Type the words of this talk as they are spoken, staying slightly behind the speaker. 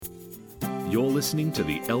You're listening to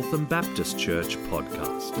the Eltham Baptist Church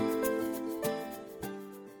podcast.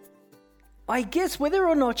 I guess whether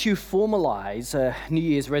or not you formalize a New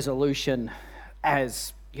Year's resolution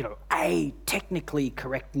as, a technically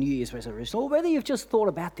correct New Year's resolution, or whether you've just thought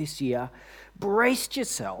about this year, braced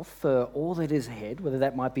yourself for all that is ahead, whether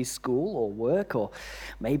that might be school or work, or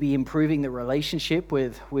maybe improving the relationship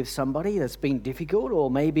with somebody that's been difficult,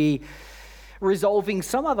 or maybe resolving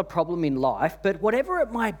some other problem in life. But whatever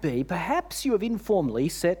it might be, perhaps you have informally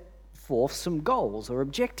set forth some goals or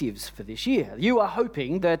objectives for this year. You are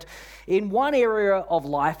hoping that in one area of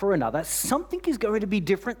life or another, something is going to be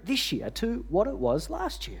different this year to what it was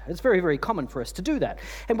last year. It's very, very common for us to do that.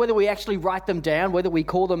 And whether we actually write them down, whether we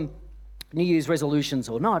call them New Year's resolutions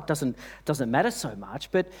or not, doesn't matter so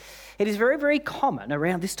much. But it is very, very common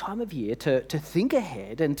around this time of year to think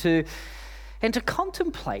ahead and to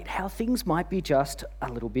contemplate how things might be just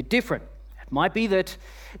a little bit different. It might be that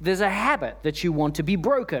there's a habit that you want to be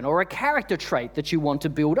broken, or a character trait that you want to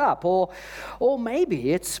build up, or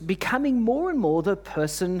maybe it's becoming more and more the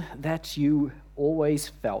person that you always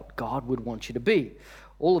felt God would want you to be.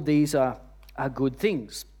 All of these are good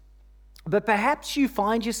things. But perhaps you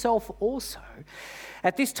find yourself also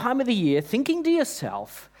at this time of the year thinking to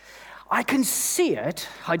yourself, I can see it,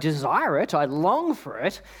 I desire it, I long for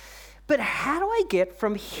it, but how do I get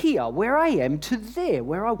from here, where I am, to there,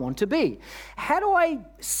 where I want to be? How do I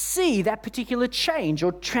see that particular change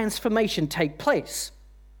or transformation take place?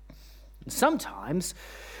 And sometimes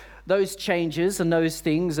those changes and those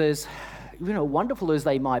things, as wonderful as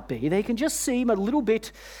they might be, they can just seem a little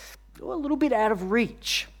bit out of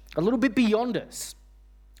reach, a little bit beyond us,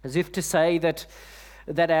 as if to say that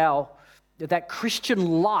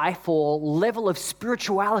Christian life or level of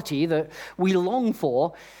spirituality that we long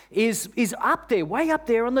for is up there, way up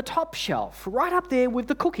there on the top shelf, right up there with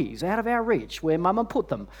the cookies out of our reach where Mama put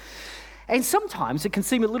them. And sometimes it can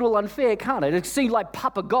seem a little unfair, can't it? It can seem like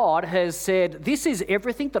Papa God has said, this is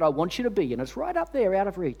everything that I want you to be, and it's right up there out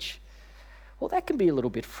of reach. Well, that can be a little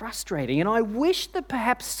bit frustrating, and I wish that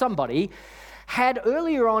perhaps somebody had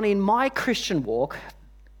earlier on in my Christian walk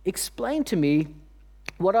explained to me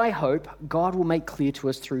what I hope God will make clear to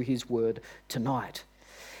us through his word tonight.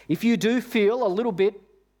 If you do feel a little bit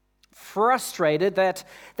frustrated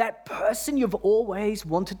that person you've always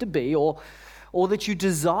wanted to be or that you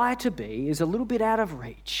desire to be is a little bit out of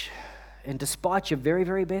reach, and despite your very,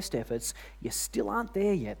 very best efforts, you still aren't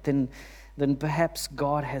there yet, then perhaps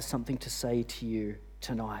God has something to say to you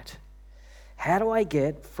tonight. How do I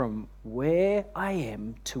get from where I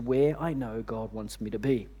am to where I know God wants me to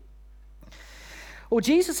be? Well,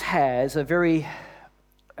 Jesus has a very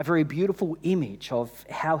beautiful image of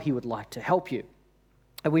how he would like to help you.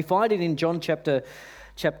 And we find it in John chapter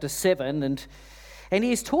 7, and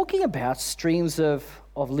he is talking about streams of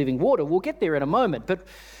living water. We'll get there in a moment.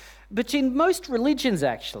 But in most religions,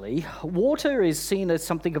 actually, water is seen as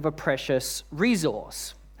something of a precious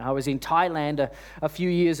resource. I was in Thailand a few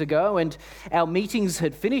years ago, and our meetings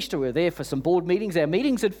had finished. We were there for some board meetings. Our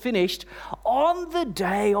meetings had finished on the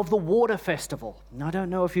day of the water festival. And I don't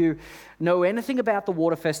know if you know anything about the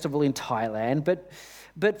water festival in Thailand,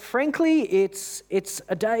 but frankly, it's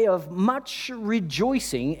a day of much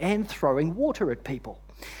rejoicing and throwing water at people.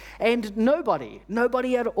 And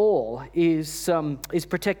nobody at all is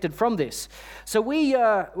protected from this. So we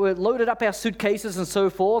loaded up our suitcases and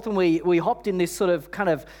so forth, and we hopped in this sort of kind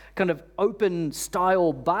of open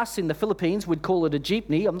style bus. In the Philippines, we'd call it a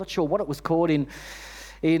jeepney. I'm not sure what it was called in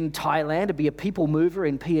Thailand. It'd be a people mover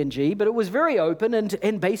in PNG, but it was very open,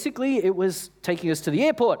 and basically it was taking us to the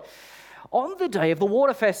airport on the day of the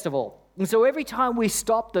water festival. And so every time we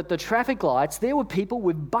stopped at the traffic lights, there were people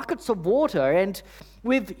with buckets of water and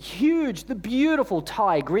with the beautiful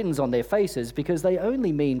Thai grins on their faces, because they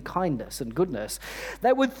only mean kindness and goodness.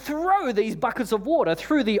 They would throw these buckets of water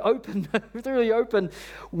through the open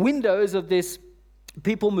windows of this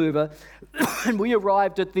people mover, and we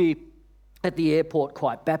arrived at the airport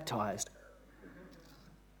quite baptized.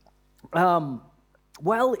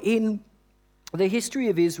 Well, in the history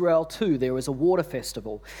of Israel too, there was a water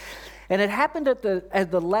festival. And it happened at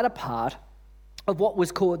the latter part of what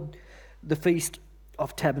was called the Feast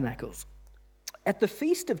of Tabernacles. At the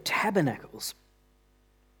Feast of Tabernacles,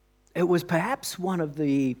 it was perhaps one of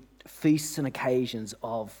the feasts and occasions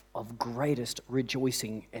of greatest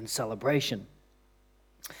rejoicing and celebration.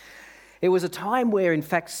 It was a time where, in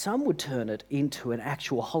fact, some would turn it into an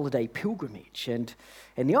actual holiday pilgrimage. And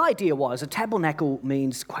the idea was, a tabernacle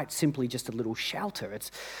means quite simply just a little shelter.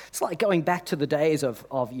 It's like going back to the days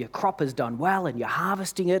of your crop has done well and you're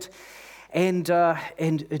harvesting it. And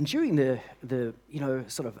during the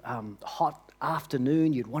hot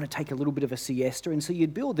afternoon, you'd want to take a little bit of a siesta, and so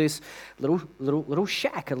you'd build this little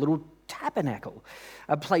shack, a little tabernacle,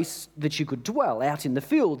 a place that you could dwell out in the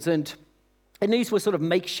fields. And these were sort of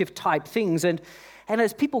makeshift type things. And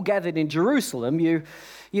as people gathered in Jerusalem, you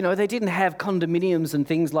know, they didn't have condominiums and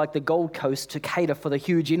things like the Gold Coast to cater for the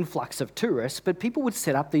huge influx of tourists, but people would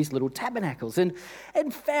set up these little tabernacles and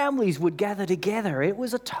families would gather together. It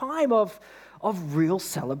was a time of real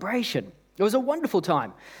celebration. It was a wonderful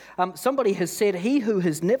time. Somebody has said, he who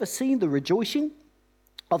has never seen the rejoicing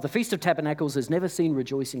of the Feast of Tabernacles has never seen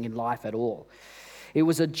rejoicing in life at all. It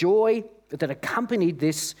was a joy that accompanied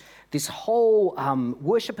this whole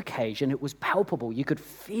worship occasion. It was palpable. You could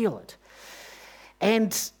feel it.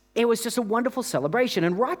 And it was just a wonderful celebration.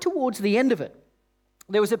 And right towards the end of it,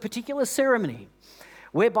 there was a particular ceremony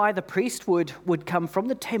whereby the priest would come from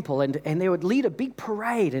the temple and they would lead a big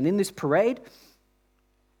parade. And in this parade,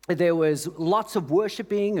 there was lots of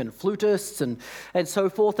worshipping and flutists and so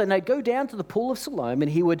forth. And they'd go down to the pool of Siloam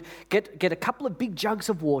and he would get a couple of big jugs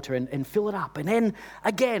of water and fill it up. And then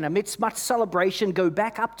again, amidst much celebration, go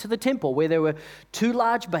back up to the temple where there were two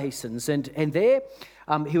large basins. And there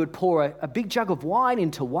he would pour a big jug of wine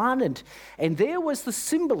into one. And there was the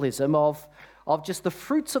symbolism of just the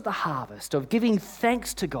fruits of the harvest, of giving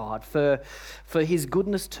thanks to God for his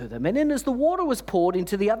goodness to them. And then as the water was poured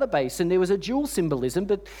into the other basin, there was a dual symbolism,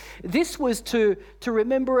 but this was to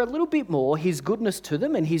remember a little bit more his goodness to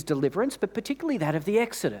them and his deliverance, but particularly that of the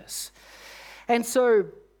Exodus. And so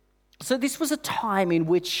this was a time in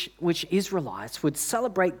which Israelites would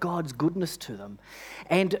celebrate God's goodness to them.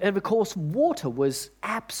 And of course, water was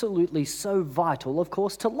absolutely so vital, of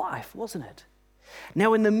course, to life, wasn't it?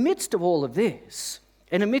 Now, in the midst of all of this,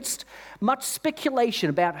 and amidst much speculation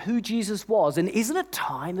about who Jesus was, and isn't it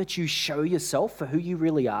time that you show yourself for who you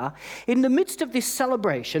really are? In the midst of this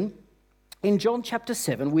celebration, in John chapter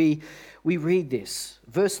 7, we read this,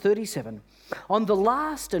 verse 37. On the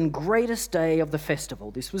last and greatest day of the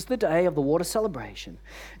festival, this was the day of the water celebration,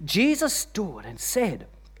 Jesus stood and said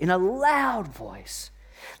in a loud voice,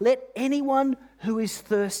 "Let anyone who is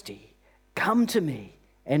thirsty come to me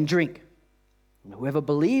and drink. And whoever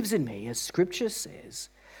believes in me, as Scripture says,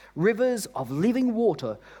 rivers of living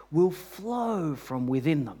water will flow from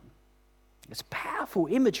within them." It's powerful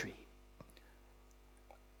imagery.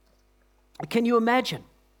 Can you imagine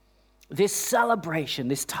this celebration,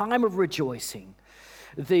 this time of rejoicing,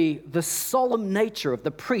 the solemn nature of the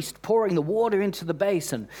priest pouring the water into the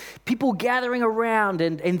basin, people gathering around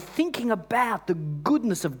and thinking about the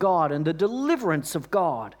goodness of God and the deliverance of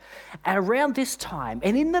God around this time?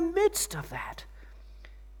 And in the midst of that,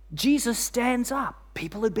 Jesus stands up.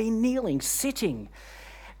 People had been kneeling, sitting.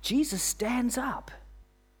 Jesus stands up.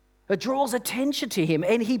 It draws attention to him,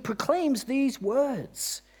 and he proclaims these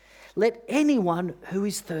words, "Let anyone who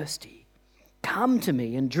is thirsty come to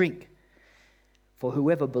me and drink. For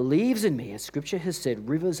whoever believes in me, as Scripture has said,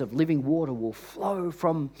 rivers of living water will flow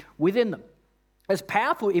from within them." It's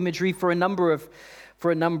powerful imagery for a number of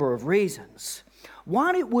reasons.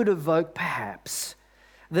 One, it would evoke perhaps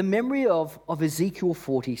the memory of Ezekiel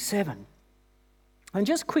 47. And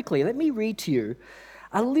just quickly, let me read to you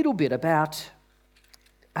a little bit about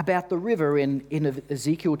the river in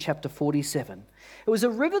Ezekiel chapter 47. It was a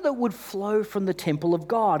river that would flow from the temple of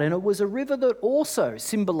God, and it was a river that also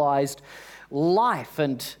symbolized life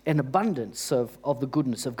and abundance of the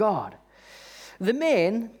goodness of God. The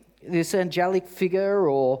man, this angelic figure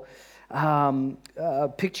or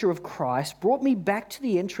picture of Christ, brought me back to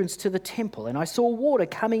the entrance to the temple, and I saw water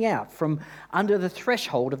coming out from under the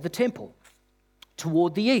threshold of the temple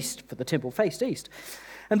toward the east, for the temple faced east.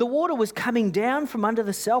 And the water was coming down from under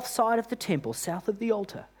the south side of the temple, south of the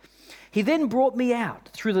altar. He then brought me out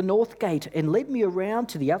through the north gate and led me around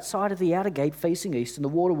to the outside of the outer gate facing east, and the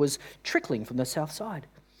water was trickling from the south side.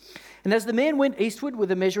 And as the man went eastward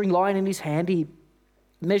with a measuring line in his hand, he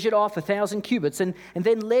measured off 1,000 cubits and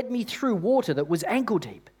then led me through water that was ankle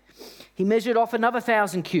deep. He measured off another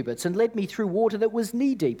 1,000 cubits and led me through water that was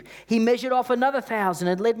knee deep. He measured off another 1,000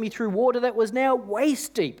 and led me through water that was now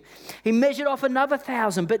waist deep. He measured off another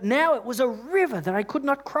 1,000, but now it was a river that I could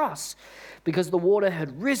not cross because the water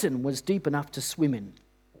had risen, was deep enough to swim in,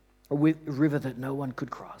 a river that no one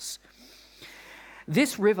could cross.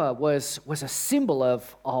 This river was a symbol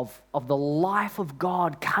of the life of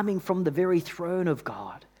God coming from the very throne of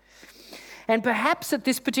God. And perhaps at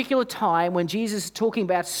this particular time when Jesus is talking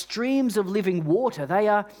about streams of living water, they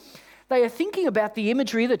are thinking about the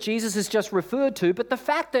imagery that Jesus has just referred to, but the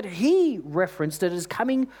fact that he referenced it as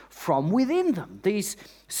coming from within them. These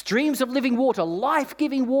streams of living water,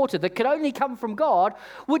 life-giving water that could only come from God,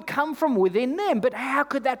 would come from within them. But how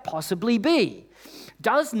could that possibly be?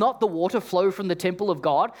 Does not the water flow from the temple of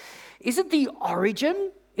God? Isn't the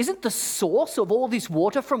origin, isn't the source of all this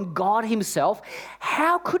water from God himself?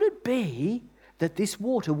 How could it be that this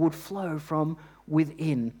water would flow from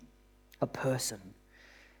within a person?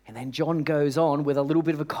 And then John goes on with a little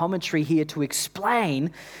bit of a commentary here to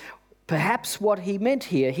explain perhaps what he meant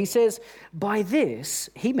here. He says, by this,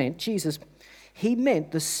 he meant Jesus, he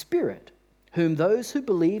meant the Spirit, whom those who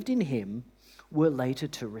believed in him were later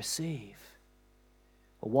to receive.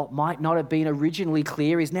 What might not have been originally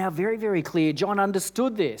clear is now very, very clear. John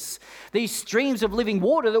understood this. These streams of living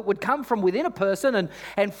water that would come from within a person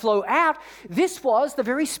and flow out, this was the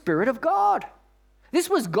very Spirit of God. This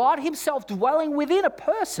was God himself dwelling within a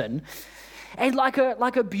person. And like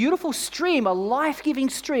a beautiful stream, a life-giving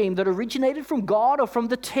stream that originated from God or from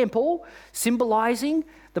the temple, symbolizing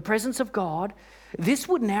the presence of God, this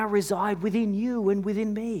would now reside within you and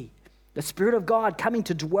within me. The Spirit of God coming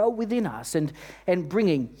to dwell within us and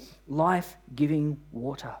bringing life-giving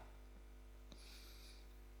water.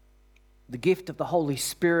 The gift of the Holy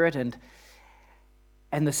Spirit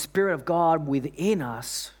and the Spirit of God within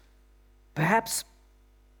us perhaps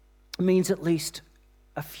means at least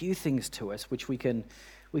a few things to us, which we can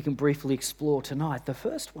briefly explore tonight. The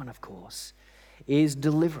first one, of course, is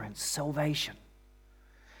deliverance, salvation.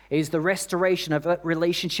 Is the restoration of a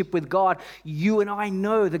relationship with God. You and I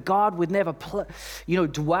know that God would never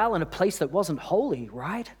dwell in a place that wasn't holy,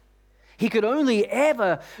 right? He could only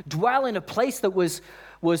ever dwell in a place that was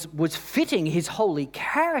fitting his holy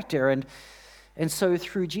character. And so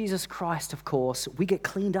through Jesus Christ, of course, we get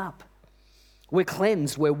cleaned up. We're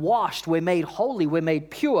cleansed, we're washed, we're made holy, we're made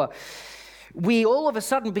pure. We all of a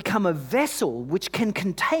sudden become a vessel which can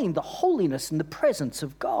contain the holiness and the presence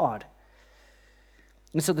of God.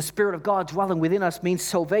 And so the Spirit of God dwelling within us means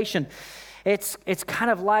salvation. It's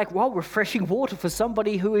kind of like, refreshing water for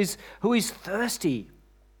somebody who is thirsty.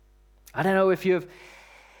 I don't know if you've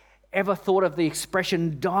ever thought of the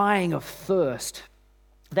expression dying of thirst.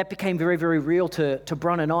 That became very, very real to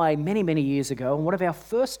Bron and I many, many years ago on one of our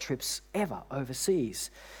first trips ever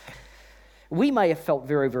overseas. We may have felt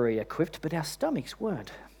very, very equipped, but our stomachs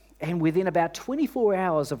weren't. And within about 24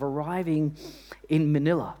 hours of arriving in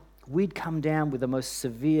Manila, we'd come down with the most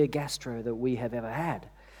severe gastro that we have ever had.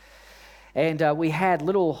 And we had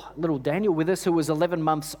little Daniel with us, who was 11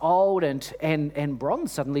 months old, and Bron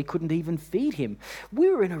suddenly couldn't even feed him. We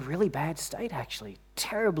were in a really bad state, actually,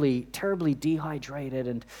 terribly, terribly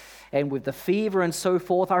dehydrated, and with the fever and so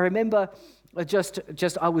forth. I remember just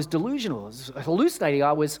I was delusional, I was hallucinating.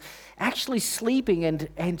 I was actually sleeping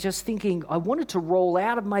and just thinking I wanted to roll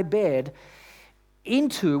out of my bed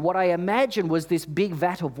into what I imagined was this big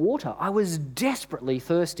vat of water. I was desperately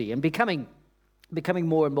thirsty and becoming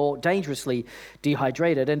more and more dangerously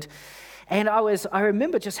dehydrated. And I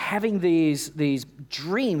remember just having these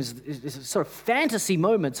dreams, these sort of fantasy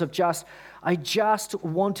moments of I just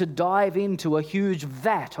want to dive into a huge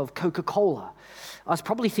vat of Coca-Cola. I was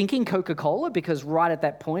probably thinking Coca-Cola because right at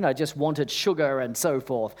that point I just wanted sugar and so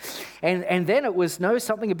forth. And then it was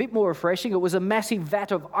something a bit more refreshing. It was a massive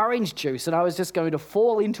vat of orange juice, and I was just going to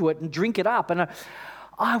fall into it and drink it up. And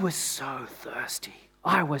I was so thirsty.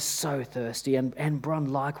 And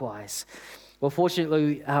Bron likewise. Well,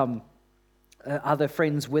 fortunately, other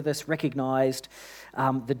friends with us recognized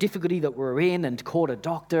the difficulty that we're in and called a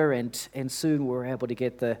doctor, and soon we were able to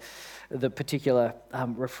get the particular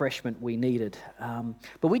refreshment we needed.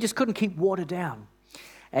 But we just couldn't keep water down.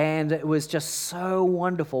 And it was just so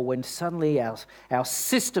wonderful when suddenly our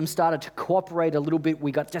system started to cooperate a little bit.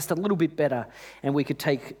 We got just a little bit better, and we could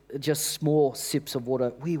take just small sips of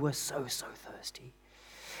water. We were so thirsty.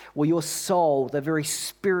 Well, your soul, the very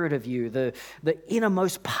spirit of you, the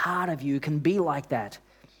innermost part of you can be like that.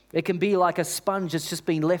 It can be like a sponge that's just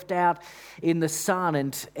been left out in the sun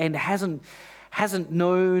and hasn't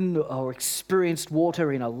known or experienced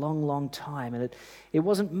water in a long, long time. And it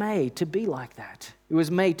wasn't made to be like that. It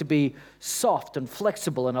was made to be soft and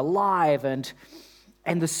flexible and alive. And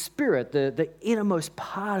the spirit, the innermost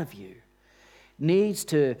part of you, needs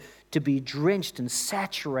to be drenched and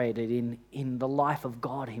saturated in the life of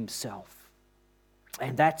God himself.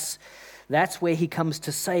 And that's where he comes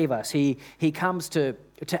to save us. He comes to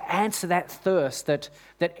answer that thirst that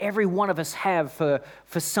every one of us have for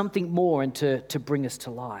something more and to bring us to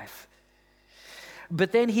life.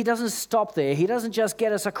 But then he doesn't stop there. He doesn't just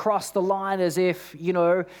get us across the line as if,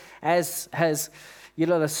 as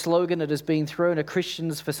the slogan that has been thrown at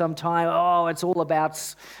Christians for some time, it's all about,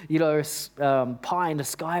 pie in the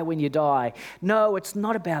sky when you die. No, it's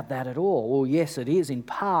not about that at all. Well, yes, it is in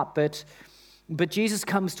part, but Jesus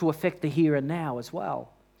comes to affect the here and now as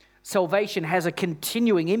well. Salvation has a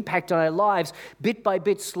continuing impact on our lives, bit by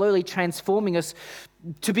bit, slowly transforming us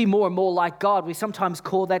to be more and more like God. We sometimes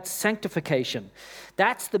call that sanctification.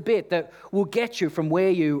 That's the bit that will get you from where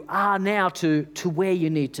you are now to where you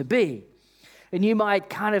need to be. And you might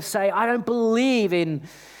kind of say, I don't believe in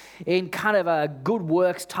kind of a good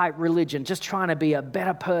works type religion, just trying to be a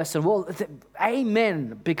better person. Well,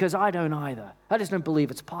 amen, because I don't either. I just don't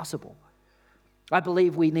believe it's possible. I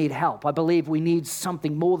believe we need help. I believe we need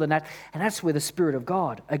something more than that. And that's where the Spirit of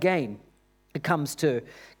God, again, it comes to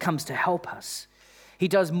help us. He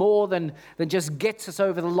does more than just gets us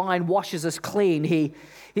over the line, washes us clean.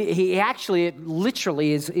 He actually, it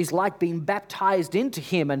literally is like being baptized into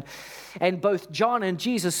him. And both John and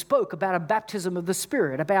Jesus spoke about a baptism of the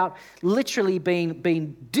Spirit, about literally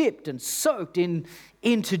being dipped and soaked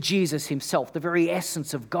into Jesus himself, the very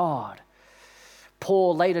essence of God.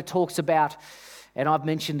 Paul later talks about, and I've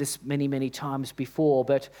mentioned this many, many times before,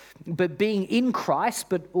 but being in Christ,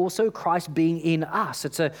 but also Christ being in us.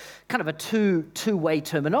 It's a kind of a two-way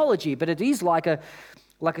terminology, but it is like a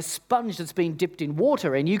sponge that's been dipped in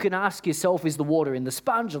water. And you can ask yourself, is the water in the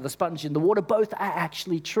sponge or the sponge in the water? Both are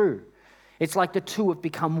actually true. It's like the two have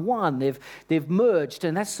become one. They've merged,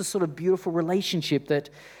 and that's the sort of beautiful relationship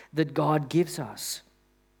that God gives us.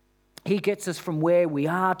 He gets us from where we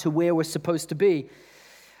are to where we're supposed to be.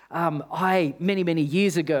 Many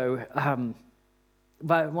years ago,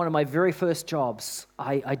 one of my very first jobs,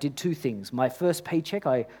 I did two things. My first paycheck,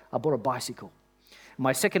 I bought a bicycle.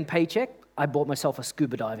 My second paycheck, I bought myself a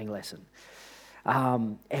scuba diving lesson.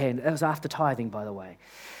 And it was after tithing, by the way.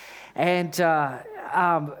 And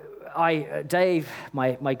Dave,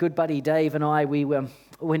 my good buddy Dave and I, we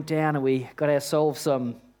went down and we got ourselves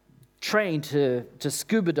trained to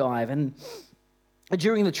scuba dive. And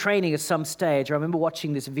during the training at some stage, I remember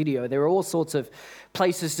watching this video. There were all sorts of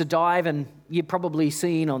places to dive, and you've probably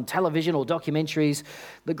seen on television or documentaries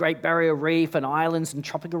the Great Barrier Reef and islands and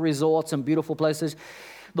tropical resorts and beautiful places.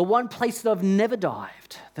 The one place that I've never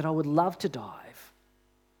dived, that I would love to dive,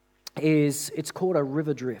 it's called a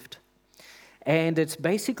river drift. And it's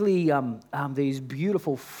basically these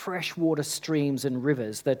beautiful freshwater streams and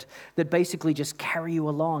rivers that basically just carry you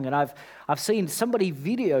along. And I've seen somebody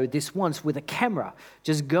video this once with a camera,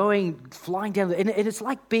 just flying down, and it's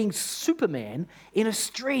like being Superman in a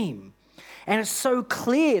stream. And it's so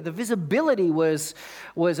clear. The visibility was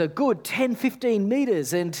a good 10, 15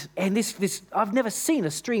 meters. And this I've never seen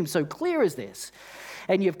a stream so clear as this.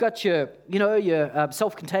 And you've got your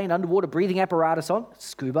self-contained underwater breathing apparatus on,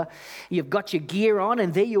 scuba. You've got your gear on,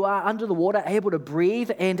 and there you are under the water, able to breathe,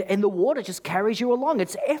 and the water just carries you along.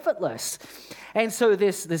 It's effortless. And so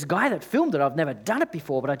this guy that filmed it, I've never done it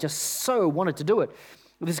before, but I just so wanted to do it.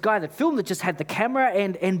 This guy that filmed it just had the camera,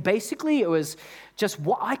 and basically it was just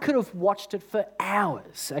what I could have watched it for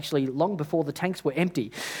hours, actually long before the tanks were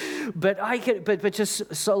empty. But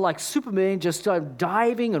just so like Superman, just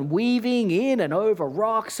diving and weaving in and over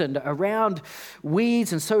rocks and around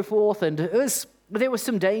weeds and so forth. And there was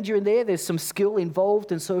some danger in there. There's some skill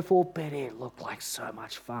involved and so forth, but it looked like so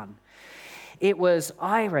much fun. It was,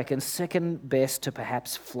 I reckon, second best to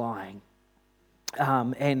perhaps flying.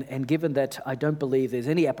 And given that I don't believe there's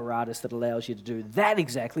any apparatus that allows you to do that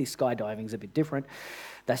exactly, skydiving's a bit different.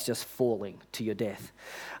 That's just falling to your death.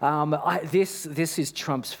 This is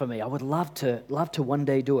trumps for me. I would love to one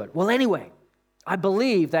day do it. Well, anyway, I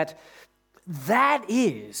believe that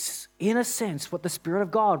is, in a sense, what the Spirit of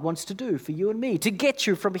God wants to do for you and me, to get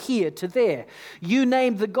you from here to there. You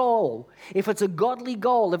name the goal. If it's a godly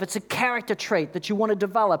goal, if it's a character trait that you want to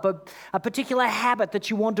develop, a particular habit that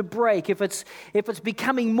you want to break, if it's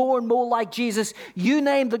becoming more and more like Jesus, you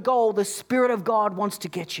name the goal, the Spirit of God wants to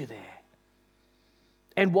get you there.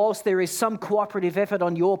 And whilst there is some cooperative effort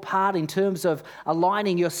on your part in terms of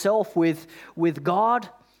aligning yourself with God,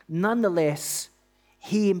 nonetheless,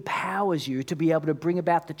 He empowers you to be able to bring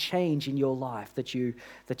about the change in your life that you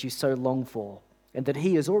so long for, and that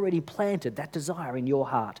He has already planted that desire in your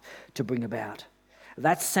heart to bring about.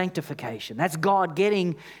 That's sanctification. That's God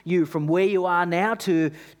getting you from where you are now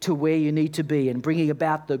to where you need to be and bringing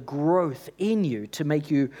about the growth in you to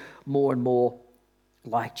make you more and more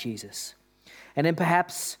like Jesus. And then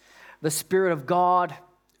perhaps the Spirit of God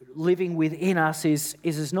living within us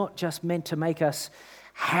is not just meant to make us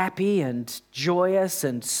happy and joyous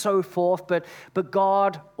and so forth, but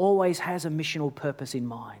God always has a missional purpose in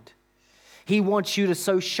mind. He wants you to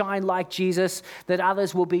so shine like Jesus that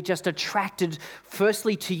others will be just attracted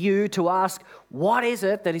firstly to you, to ask, what is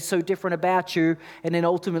it that is so different about you? And then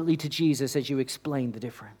ultimately to Jesus as you explain the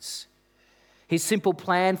difference. His simple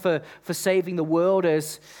plan for saving the world,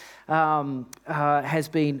 as has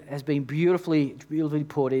been beautifully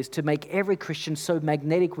put, is to make every Christian so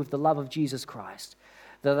magnetic with the love of Jesus Christ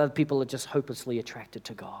that other people are just hopelessly attracted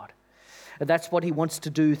to God. And that's what he wants to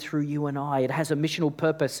do through you and I. It has a missional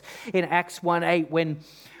purpose. In Acts 1:8,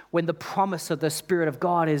 when the promise of the Spirit of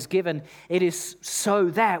God is given, it is so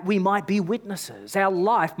that we might be witnesses. Our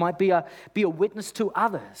life might be a witness to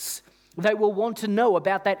others. They will want to know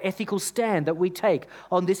about that ethical stand that we take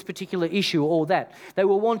on this particular issue or that. They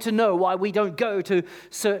will want to know why we don't go to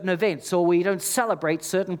certain events or we don't celebrate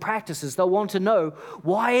certain practices. They'll want to know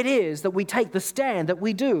why it is that we take the stand that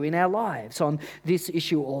we do in our lives on this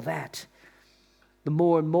issue or that. The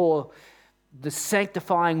more and more the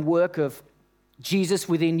sanctifying work of Jesus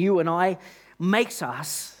within you and I makes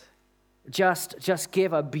us just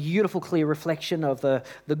give a beautiful, clear reflection of the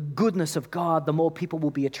goodness of God, the more people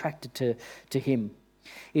will be attracted to him.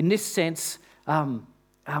 In this sense,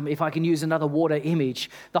 if I can use another water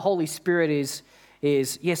image, the Holy Spirit is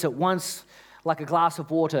yes, at once like a glass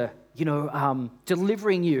of water,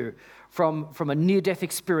 delivering you from a near-death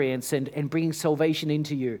experience and bringing salvation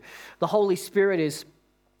into you. The Holy Spirit is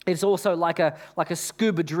also like a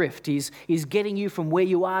scuba drift. He's getting you from where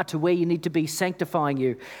you are to where you need to be, sanctifying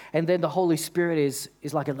you. And then the Holy Spirit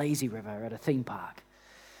is like a lazy river at a theme park.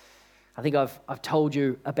 I think I've told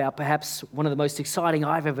you about perhaps one of the most exciting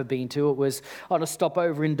I've ever been to. It was on a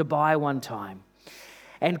stopover in Dubai one time.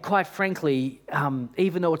 And quite frankly,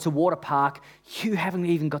 even though it's a water park, you haven't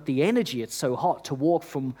even got the energy. It's so hot to walk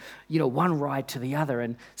from, one ride to the other.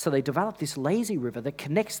 And so they developed this lazy river that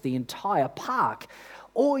connects the entire park.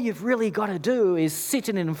 All you've really got to do is sit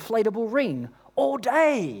in an inflatable ring all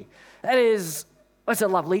day. It's a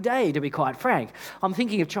lovely day, to be quite frank. I'm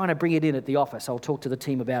thinking of trying to bring it in at the office. I'll talk to the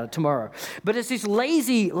team about it tomorrow. But it's this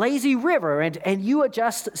lazy river, and you are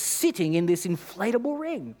just sitting in this inflatable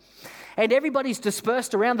ring. And everybody's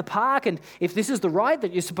dispersed around the park, and if this is the ride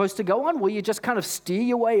that you're supposed to go on, well, you just kind of steer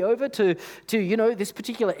your way over to this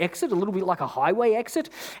particular exit, a little bit like a highway exit,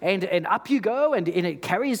 and up you go, and it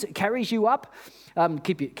carries you up.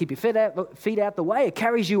 Keep your feet out the way. It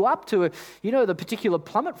carries you up to the particular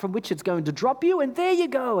plummet from which it's going to drop you, and there you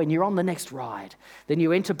go, and you're on the next ride. Then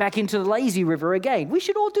you enter back into the lazy river again. We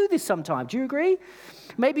should all do this sometime. Do you agree?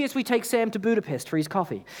 Maybe as we take Sam to Budapest for his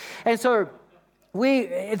coffee, and so.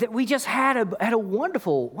 We just had a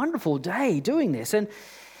wonderful, wonderful day doing this. And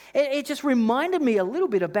it just reminded me a little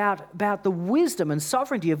bit about the wisdom and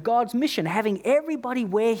sovereignty of God's mission, having everybody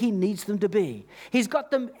where he needs them to be. He's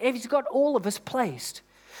got all of us placed.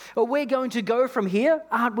 Well, we're going to go from here,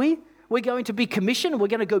 aren't we? We're going to be commissioned and we're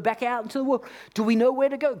going to go back out into the world. Do we know where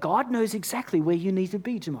to go? God knows exactly where you need to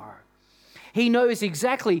be tomorrow. He knows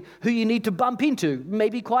exactly who you need to bump into,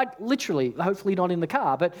 maybe quite literally, hopefully not in the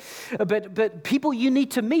car, but people you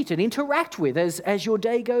need to meet and interact with as your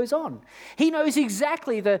day goes on. He knows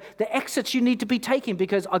exactly the exits you need to be taking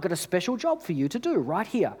because I've got a special job for you to do right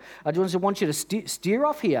here. I just want you to steer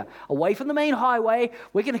off here, away from the main highway.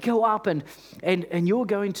 We're going to go up and you're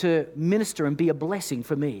going to minister and be a blessing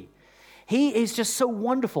for me. He is just so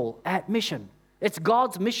wonderful at mission. It's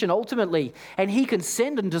God's mission ultimately, and he can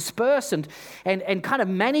send and disperse and kind of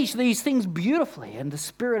manage these things beautifully. And the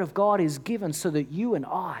Spirit of God is given so that you and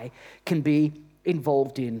I can be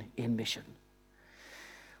involved in mission.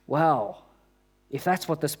 Well, if that's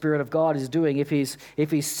what the Spirit of God is doing, if he's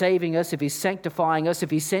saving us, if he's sanctifying us, if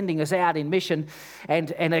he's sending us out in mission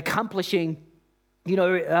and accomplishing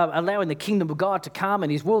allowing the kingdom of God to come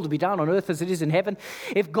and his will to be done on earth as it is in heaven.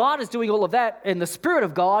 If God is doing all of that and the Spirit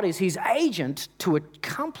of God is his agent to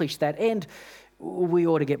accomplish that end, we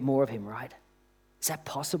ought to get more of him, right? Is that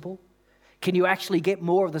possible? Can you actually get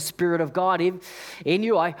more of the Spirit of God in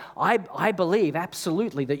you? I believe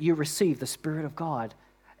absolutely that you receive the Spirit of God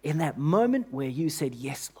in that moment where you said,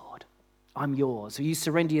 yes, Lord, I'm yours. So you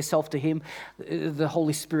surrender yourself to him, the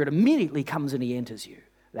Holy Spirit immediately comes and he enters you.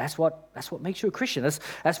 That's what makes you a Christian.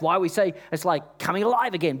 That's why we say it's like coming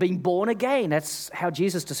alive again, being born again. That's how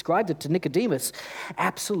Jesus described it to Nicodemus.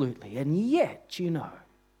 Absolutely. And yet,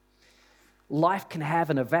 life can have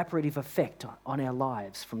an evaporative effect on our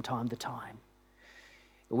lives from time to time.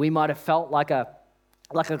 We might have felt like a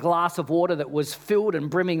glass of water that was filled and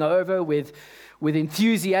brimming over with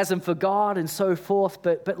enthusiasm for God and so forth,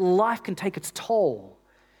 but life can take its toll.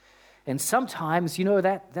 And sometimes,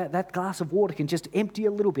 that glass of water can just empty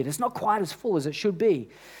a little bit. It's not quite as full as it should be.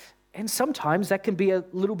 And sometimes that can be a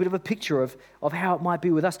little bit of a picture of how it might be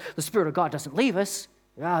with us. The Spirit of God doesn't leave us.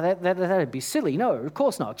 That'd be silly. No, of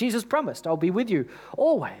course not. Jesus promised, I'll be with you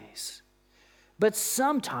always. But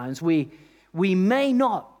sometimes we may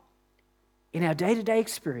not, in our day-to-day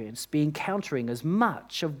experience, be encountering as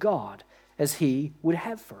much of God as he would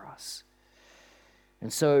have for us.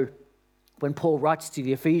 And so when Paul writes to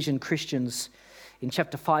the Ephesian Christians in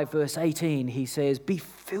chapter 5, verse 18, he says, be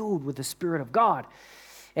filled with the Spirit of God.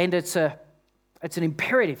 And it's an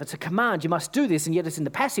imperative, it's a command. You must do this, and yet it's in the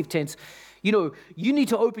passive tense. You need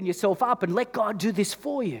to open yourself up and let God do this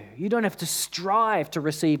for you. You don't have to strive to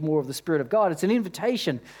receive more of the Spirit of God. It's an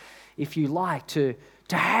invitation, if you like, to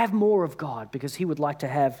have more of God, because he would like to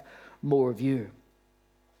have more of you.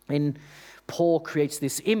 And Paul creates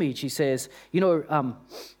this image. He says,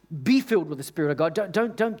 be filled with the Spirit of God.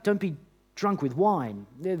 Don't be drunk with wine.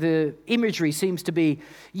 The imagery seems to be,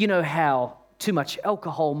 how too much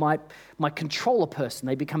alcohol might control a person.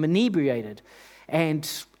 They become inebriated. And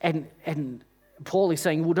Paul is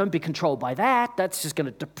saying, well, don't be controlled by that. That's just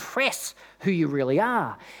going to depress who you really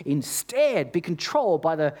are. Instead, be controlled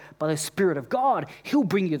by the Spirit of God. He'll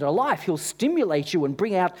bring you to life. He'll stimulate you and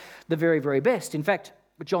bring out the very, very best. In fact,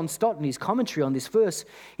 John Stott, in his commentary on this verse,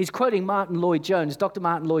 he's quoting Martin Lloyd-Jones. Dr.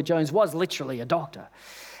 Martin Lloyd-Jones was literally a doctor.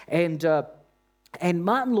 And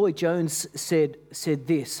Martin Lloyd-Jones said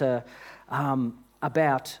this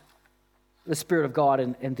about the Spirit of God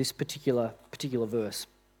and this particular verse.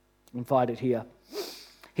 I'll find it here.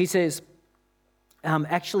 He says,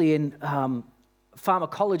 actually in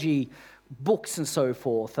pharmacology books and so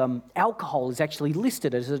forth, alcohol is actually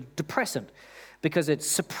listed as a depressant because it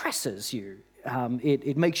suppresses you.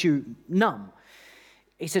 It makes you numb.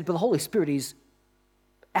 He said, but the Holy Spirit is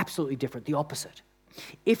absolutely different, the opposite.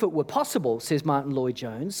 If it were possible, says Martin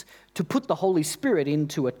Lloyd-Jones, to put the Holy Spirit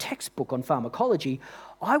into a textbook on pharmacology,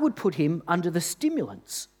 I would put him under the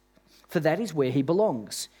stimulants, for that is where he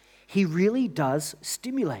belongs. He really does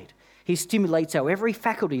stimulate. He stimulates our every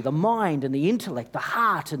faculty, the mind and the intellect, the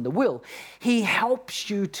heart and the will. He helps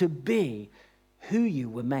you to be who you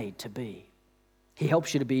were made to be. He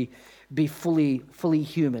helps you to be fully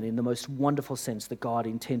human in the most wonderful sense that God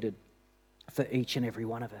intended for each and every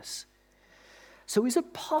one of us. So is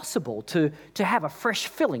it possible to have a fresh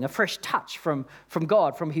filling, a fresh touch from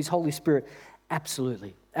God, from his Holy Spirit?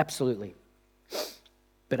 Absolutely, absolutely.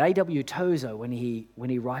 But A.W. Tozer, when he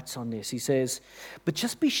writes on this, he says, but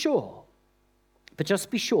just be sure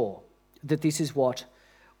that this is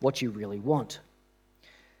what you really want.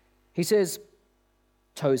 He says,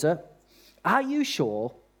 Tozer, are you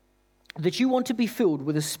sure that you want to be filled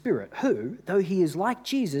with a Spirit who, though he is like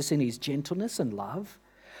Jesus in his gentleness and love,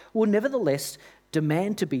 will nevertheless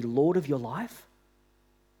demand to be Lord of your life?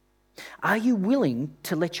 Are you willing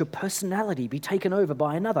to let your personality be taken over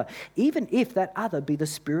by another, even if that other be the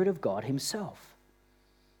Spirit of God himself?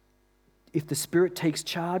 If the Spirit takes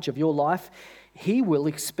charge of your life, he will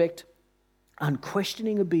expect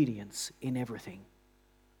unquestioning obedience in everything.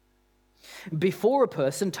 Before a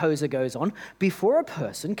person, Tozer goes on, before a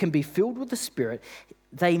person can be filled with the Spirit,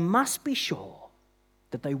 they must be sure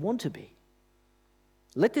that they want to be.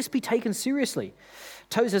 Let this be taken seriously.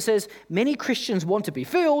 Tozer says, many Christians want to be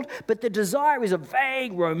filled, but the desire is a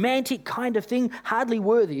vague, romantic kind of thing, hardly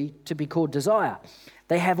worthy to be called desire.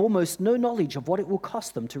 They have almost no knowledge of what it will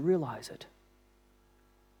cost them to realize it.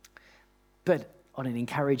 But on an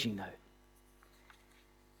encouraging note,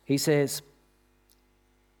 he says,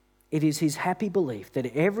 it is his happy belief that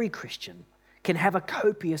every Christian can have a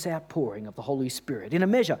copious outpouring of the Holy Spirit in a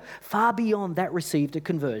measure far beyond that received at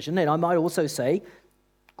conversion. And I might also say,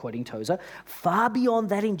 quoting Tozer, far beyond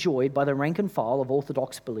that enjoyed by the rank and file of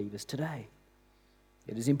Orthodox believers today.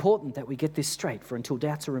 It is important that we get this straight, for until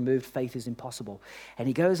doubts are removed, faith is impossible. And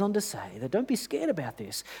he goes on to say that don't be scared about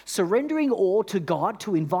this. Surrendering all to God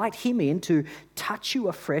to invite him in to touch you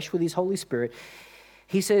afresh with his Holy Spirit,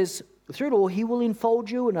 he says, through it all, he will enfold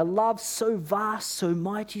you in a love so vast, so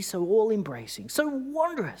mighty, so all-embracing, so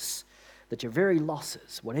wondrous that your very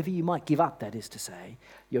losses, whatever you might give up, that is to say,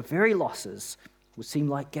 your very losses will seem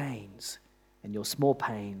like gains and your small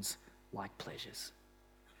pains like pleasures.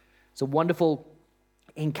 It's a wonderful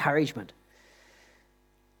encouragement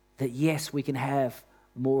that yes, we can have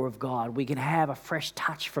more of God. We can have a fresh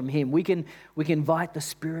touch from him. We can invite the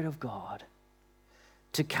Spirit of God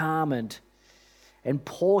to come and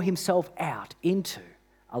pour himself out into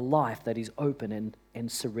a life that is open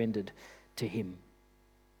and surrendered to him.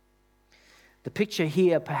 The picture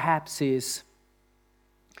here perhaps is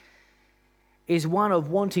one of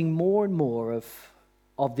wanting more and more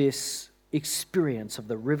of this experience of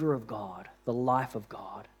the river of God, the life of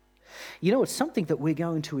God. You know, it's something that we're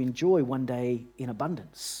going to enjoy one day in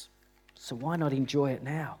abundance. So why not enjoy it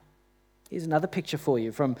now? Here's another picture for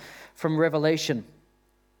you from Revelation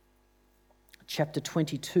chapter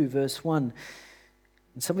 22, verse 1.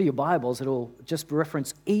 In some of your Bibles, it'll just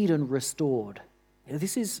reference Eden restored. You know,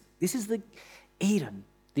 this is the Eden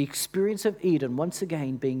The experience of Eden once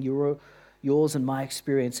again being yours and my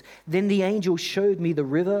experience. Then the angel showed me the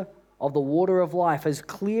river of the water of life, as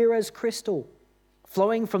clear as crystal,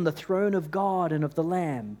 flowing from the throne of God and of the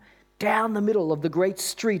Lamb, down the middle of the great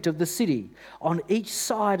street of the city. On each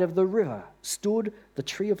side of the river stood the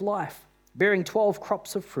tree of life, bearing 12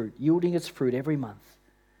 crops of fruit, yielding its fruit every month.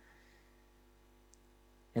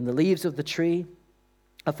 And the leaves of the tree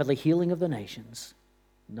are for the healing of the nations.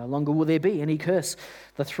 No longer will there be any curse.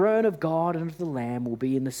 The throne of God and of the Lamb will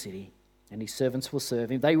be in the city, and his servants will serve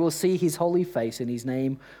him. They will see his holy face, and his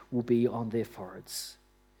name will be on their foreheads.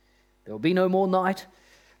 There will be no more night.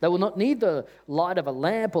 They will not need the light of a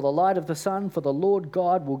lamp or the light of the sun, for the Lord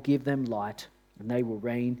God will give them light, and they will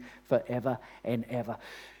reign forever and ever.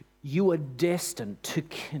 You are destined to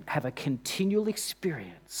have a continual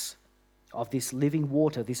experience of this living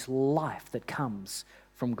water, this life that comes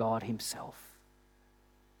from God himself.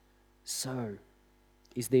 So,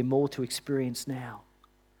 is there more to experience now?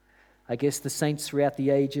 I guess the saints throughout the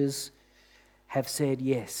ages have said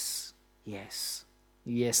yes, yes,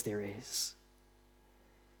 yes, there is.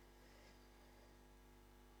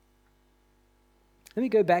 Let me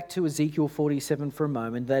go back to Ezekiel 47 for a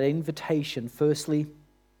moment, that invitation, firstly,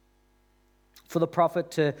 for the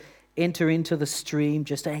prophet to enter into the stream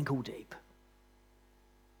just ankle deep,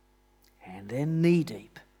 and then knee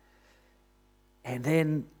deep, and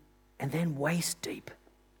then waist deep.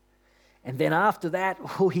 And then after that,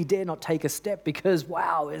 he dare not take a step because,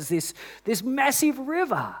 wow, there's this massive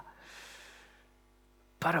river.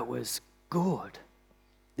 But it was good.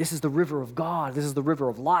 This is the river of God. This is the river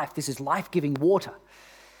of life. This is life-giving water.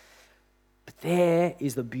 But there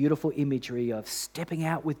is the beautiful imagery of stepping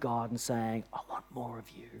out with God and saying, I want more of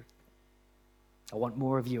you. I want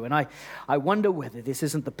more of you. And I wonder whether this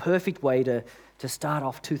isn't the perfect way to start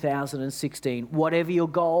off 2016. Whatever your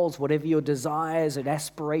goals, whatever your desires and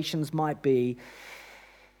aspirations might be,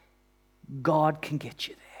 God can get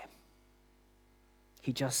you there.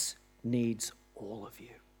 He just needs all of you.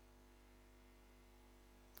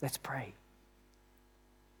 Let's pray.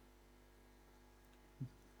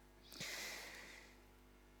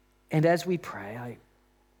 And as we pray, I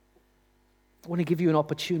want to give you an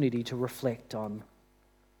opportunity to reflect on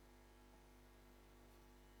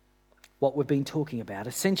what we've been talking about,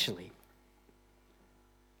 essentially.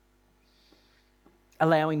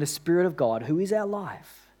 Allowing the Spirit of God, who is our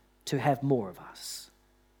life, to have more of us.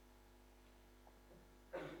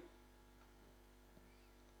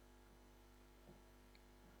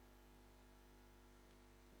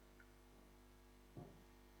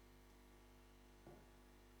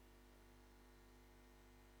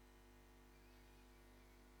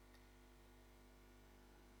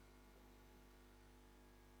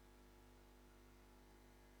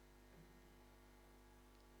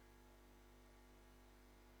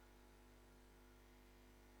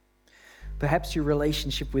 Perhaps your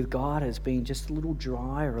relationship with God has been just a little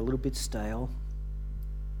dry or a little bit stale.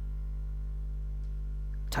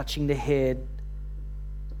 Touching the head,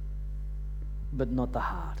 but not the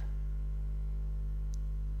heart.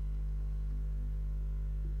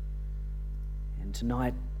 And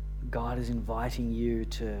tonight, God is inviting you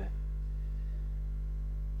to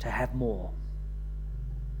have more,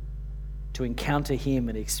 to encounter Him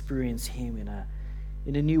and experience Him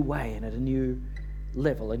in a new way and at a new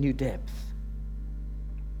level, a new depth.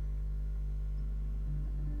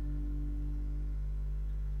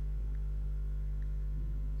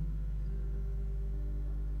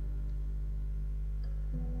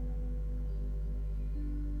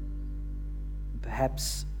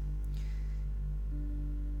 Perhaps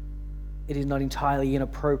it is not entirely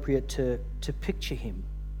inappropriate to picture Him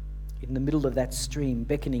in the middle of that stream,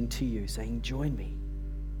 beckoning to you, saying, join me.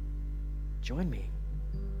 Join me.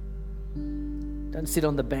 Don't sit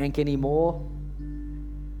on the bank anymore.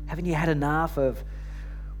 Haven't you had enough of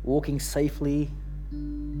walking safely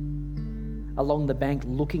along the bank,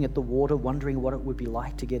 looking at the water, wondering what it would be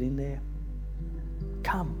like to get in there?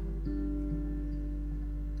 Come.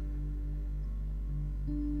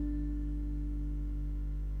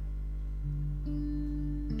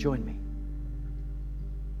 Join me.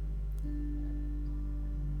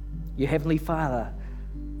 Your Heavenly Father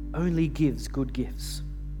only gives good gifts.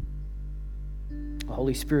 The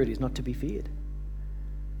Holy Spirit is not to be feared.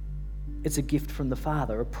 It's a gift from the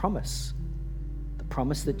Father, a promise. The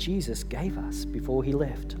promise that Jesus gave us before He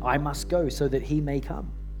left. I must go so that He may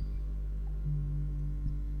come.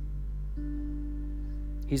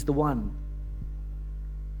 He's the one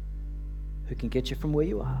who can get you from where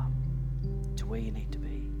you are to where you need to be.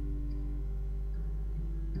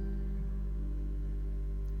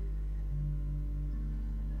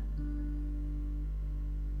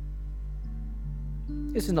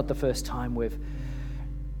 This is not the first time we've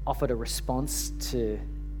offered a response to,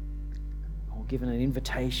 or given an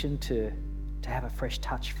invitation to have a fresh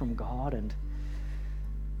touch from God. And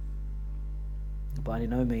by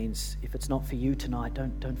no means, if it's not for you tonight,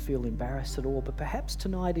 don't feel embarrassed at all. But perhaps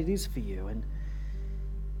tonight it is for you. And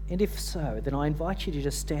if so, then I invite you to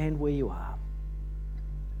just stand where you are.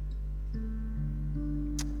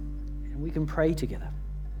 And we can pray together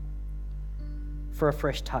for a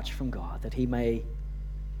fresh touch from God, that He may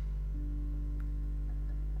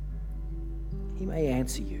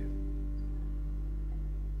answer you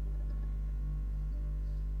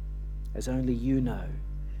as only you know.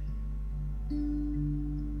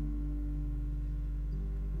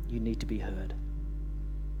 You need to be heard.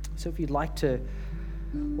 So if you'd like to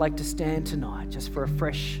stand tonight just for a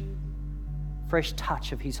fresh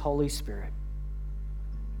touch of His Holy Spirit,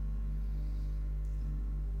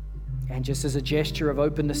 and just as a gesture of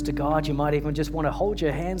openness to God, you might even just want to hold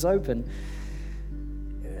your hands open,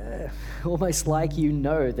 almost like you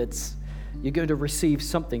know that you're going to receive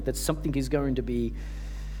something, that something is going to be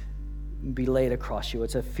laid across you.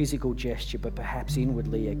 It's a physical gesture, but perhaps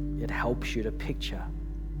inwardly it helps you to picture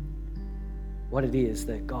what it is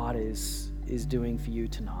that God is doing for you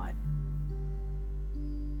tonight.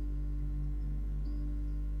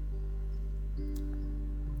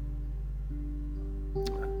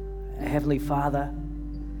 Heavenly Father,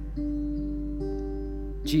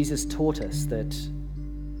 Jesus taught us that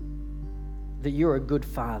you're a good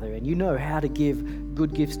Father and you know how to give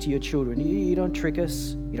good gifts to your children. You don't trick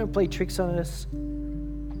us. You don't play tricks on us.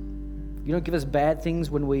 You don't give us bad things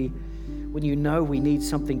when you know we need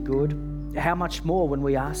something good. How much more when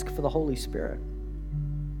we ask for the Holy Spirit?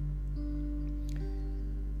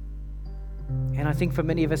 And I think for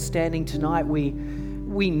many of us standing tonight, we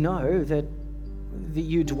know that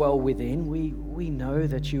you dwell within. We know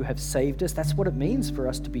that you have saved us. That's what it means for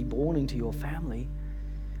us to be born into your family.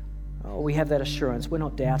 Oh, we have that assurance. We're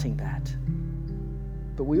not doubting that.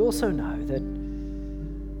 But we also know that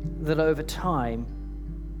over time,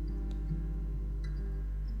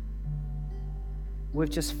 we've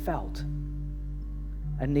just felt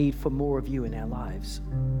a need for more of you in our lives.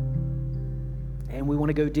 And we want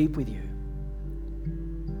to go deep with you.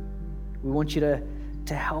 We want you to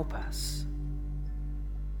help us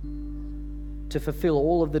to fulfill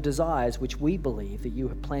all of the desires which we believe that you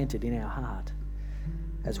have planted in our heart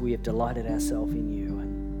as we have delighted ourselves in you.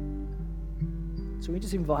 And so we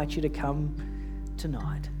just invite you to come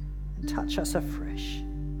tonight and touch us afresh.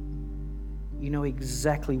 You know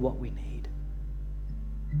exactly what we need.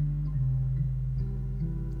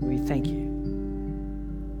 We thank you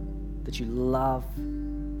that you love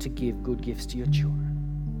to give good gifts to your children.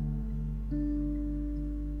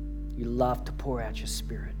 You love to pour out your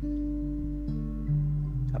Spirit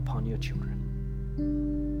upon your children.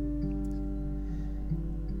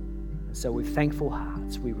 And so with thankful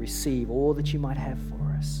hearts, we receive all that you might have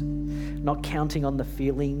for us, not counting on the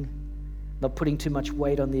feeling, not putting too much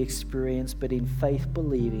weight on the experience, but in faith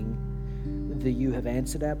believing that you have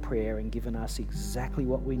answered our prayer and given us exactly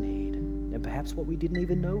what we need, and perhaps what we didn't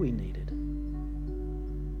even know we needed.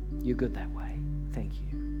 You're good that way. Thank you.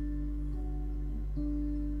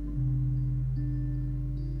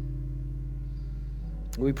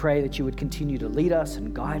 We pray that you would continue to lead us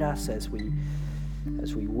and guide us as we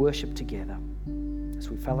worship together,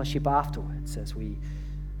 as we fellowship afterwards, as we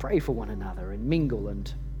pray for one another and mingle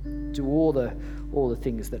and do all the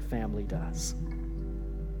things that family does.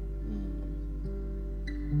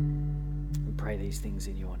 We pray these things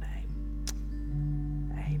in your name.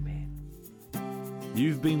 Amen.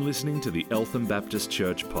 You've been listening to the Eltham Baptist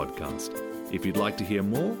Church podcast. If you'd like to hear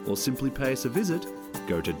more or simply pay us a visit,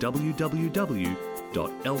 go to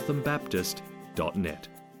www.elthambaptist.net.